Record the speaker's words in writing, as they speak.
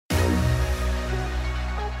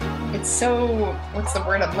It's so, what's the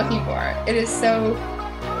word I'm looking for? It is so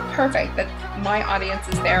perfect that my audience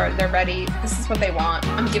is there. They're ready. This is what they want.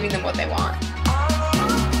 I'm giving them what they want.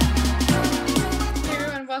 Hey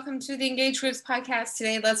everyone, welcome to the Engage Groups podcast.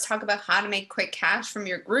 Today, let's talk about how to make quick cash from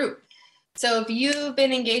your group. So if you've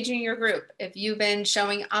been engaging your group, if you've been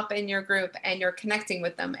showing up in your group and you're connecting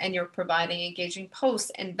with them and you're providing engaging posts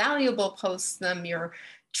and valuable posts to them, you're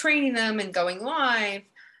training them and going live.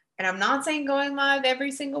 And I'm not saying going live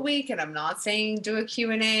every single week, and I'm not saying do a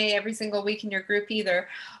Q&A every single week in your group either,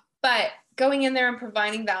 but going in there and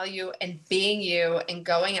providing value and being you and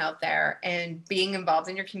going out there and being involved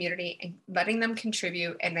in your community and letting them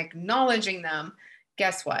contribute and acknowledging them,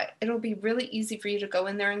 guess what? It'll be really easy for you to go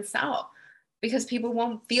in there and sell, because people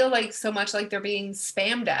won't feel like so much like they're being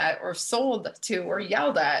spammed at or sold to or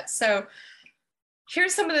yelled at. So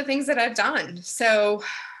here's some of the things that I've done. So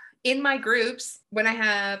in my groups, when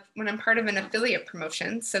I'm part of an affiliate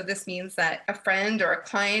promotion, so this means that a friend or a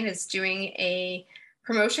client is doing a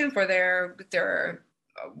promotion for their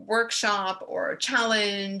workshop or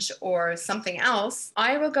challenge or something else,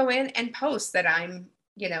 I will go in and post that I'm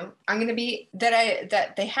going to be,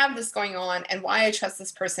 that they have this going on and why I trust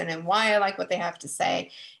this person and why I like what they have to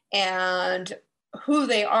say and who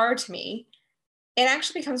they are to me. It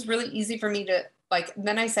actually becomes really easy for me to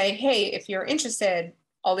then I say, hey, if you're interested,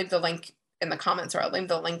 I'll leave the link in the comments or I'll leave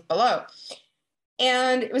the link below.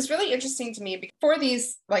 And it was really interesting to me because for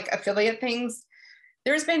these affiliate things,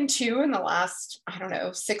 there's been 2 in the last,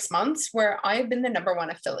 6 months where I've been the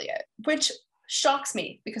 #1 affiliate, which shocks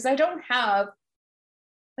me because I don't have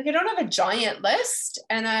a giant list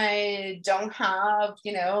and I don't have,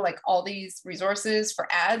 all these resources for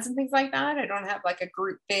ads and things like that. I don't have a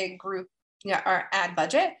big group, or ad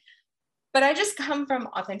budget, but I just come from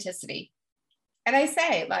authenticity. And I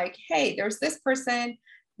say hey, there's this person,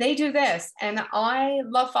 they do this, and I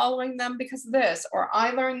love following them because of this, or I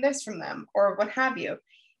learned this from them, or what have you.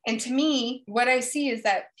 And to me, what I see is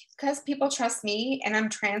that because people trust me and I'm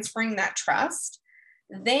transferring that trust,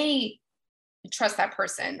 they trust that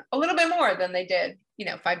person a little bit more than they did,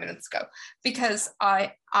 5 minutes ago, because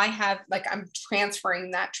I have I'm transferring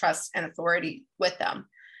that trust and authority with them.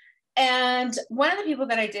 And one of the people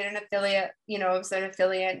that I did an affiliate, was an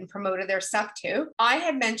affiliate and promoted their stuff to, I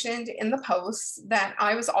had mentioned in the posts that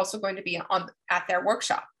I was also going to be at their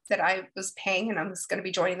workshop, that I was paying and I was going to be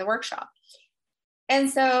joining the workshop. And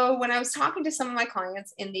so when I was talking to some of my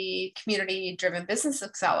clients in the Community Driven Business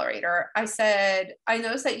Accelerator, I said, I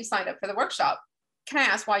noticed that you signed up for the workshop. Can I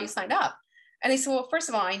ask why you signed up? And they said, well, first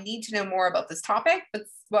of all, I need to know more about this topic. But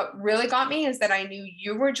what really got me is that I knew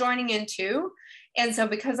you were joining in too. And so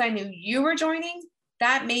because I knew you were joining,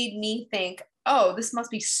 that made me think, oh, this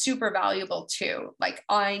must be super valuable too.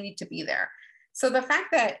 I need to be there. So the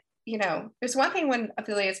fact that, there's one thing when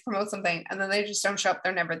affiliates promote something and then they just don't show up,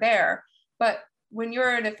 they're never there. But when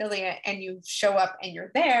you're an affiliate and you show up and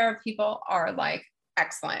you're there, people are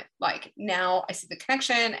excellent. Now I see the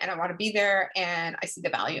connection and I want to be there and I see the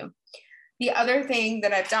value. The other thing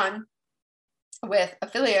that I've done with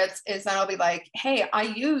affiliates is that I'll be hey, I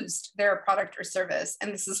used their product or service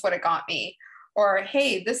and this is what it got me. Or,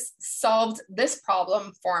 hey, this solved this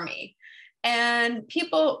problem for me. And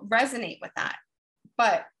people resonate with that.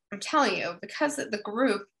 But I'm telling you, because the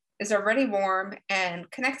group is already warm and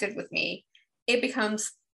connected with me,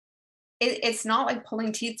 it's not like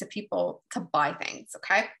pulling teeth to people to buy things,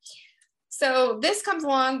 okay? So this comes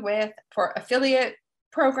along with, for affiliate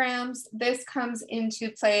programs, this comes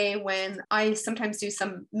into play when I sometimes do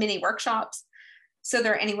some mini workshops. So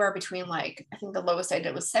they're anywhere between I think the lowest I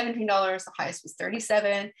did was $17, the highest was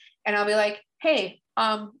 $37. And I'll be hey,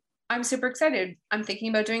 I'm super excited. I'm thinking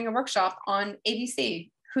about doing a workshop on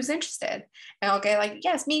ABC. Who's interested? And I'll get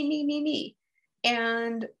yes, me.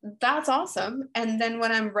 And that's awesome. And then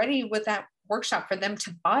when I'm ready with that workshop for them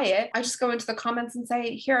to buy it, I just go into the comments and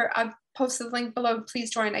say, here, I've posted the link below. Please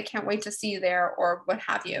join. I can't wait to see you there, or what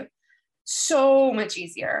have you. So much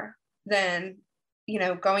easier than,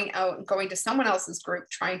 going out and going to someone else's group,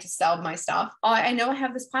 trying to sell my stuff. I know I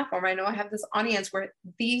have this platform. I know I have this audience where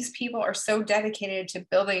these people are so dedicated to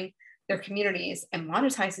building their communities and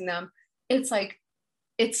monetizing them. It's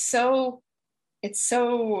so,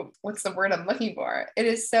 what's the word I'm looking for? It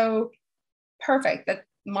is so perfect that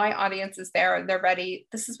my audience is there. They're ready.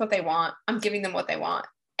 This is what they want. I'm giving them what they want.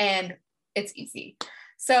 And it's easy.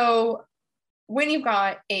 So when you've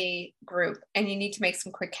got a group and you need to make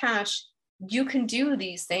some quick cash, you can do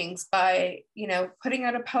these things by, putting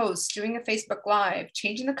out a post, doing a Facebook Live,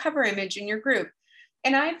 changing the cover image in your group.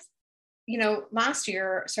 And I've last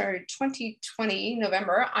year, sorry, 2020,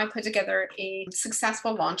 November, I put together a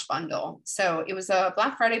successful launch bundle. So it was a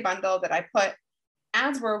Black Friday bundle that I put.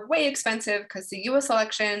 Ads were way expensive because the US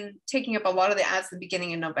election taking up a lot of the ads at the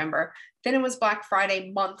beginning in November. Then it was Black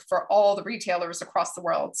Friday month for all the retailers across the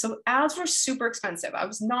world. So ads were super expensive. I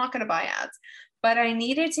was not going to buy ads, but I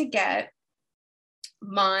needed to get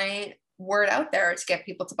my word out there to get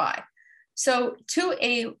people to buy. So to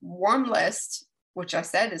a warm list, which I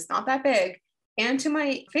said is not that big, and to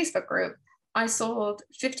my Facebook group, I sold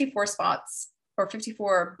 54 spots or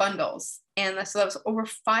 54 bundles. And so that was over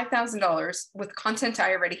 $5,000 with content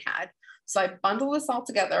I already had. So I bundled this all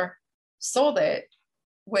together, sold it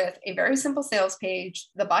with a very simple sales page,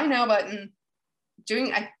 the buy now button,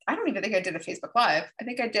 I don't even think I did a Facebook Live. I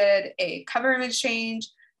think I did a cover image change,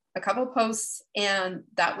 a couple of posts, and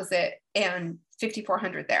that was it. And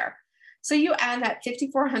 5,400 there. So you add that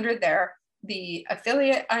 5,400 there, the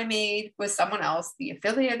affiliate I made with someone else, the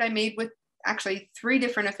affiliate I made with actually 3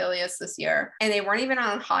 different affiliates this year, and they weren't even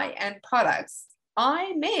on high-end products.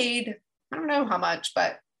 I made, I don't know how much,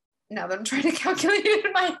 but now that I'm trying to calculate it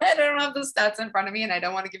in my head, I don't have the stats in front of me and I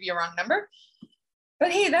don't want to give you a wrong number.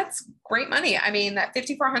 But hey, that's great money. I mean, that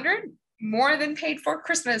 5,400 more than paid for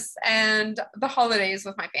Christmas and the holidays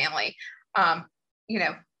with my family,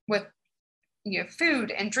 with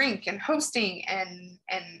food and drink and hosting and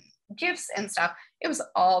gifts and stuff. It was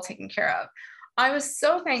all taken care of. I was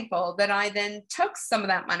so thankful that I then took some of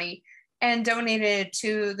that money and donated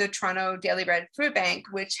to the Toronto Daily Bread Food Bank,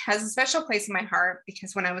 which has a special place in my heart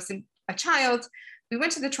because when I was a child, we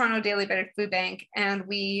went to the Toronto Daily Bread Food Bank and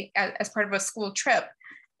we, as part of a school trip,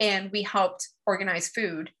 and we helped organize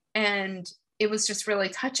food. And it was just really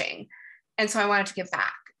touching. And so I wanted to give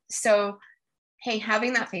back. So, hey,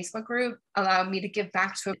 having that Facebook group allowed me to give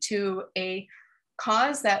back to a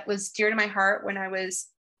cause that was dear to my heart. When I was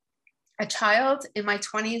a child in my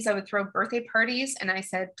 20s, I would throw birthday parties and I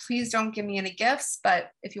said, please don't give me any gifts,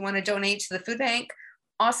 but if you want to donate to the food bank,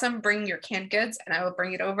 awesome, bring your canned goods and I will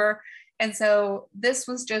bring it over. And so this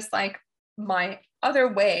was just like my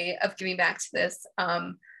other way of giving back to this,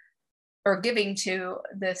 or giving to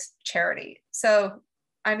this charity. So,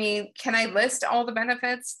 I mean, can I list all the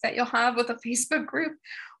benefits that you'll have with a Facebook group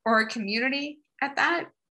or a community at that?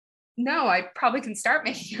 No, I probably can start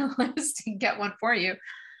making a list and get one for you.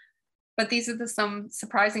 But these are some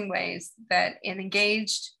surprising ways that an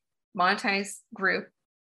engaged, monetized group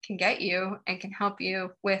can get you and can help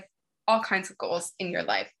you with all kinds of goals in your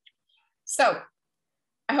life. So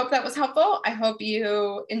I hope that was helpful. I hope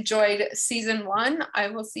you enjoyed season 1. I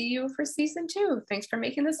will see you for season 2. Thanks for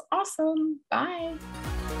making this awesome. Bye.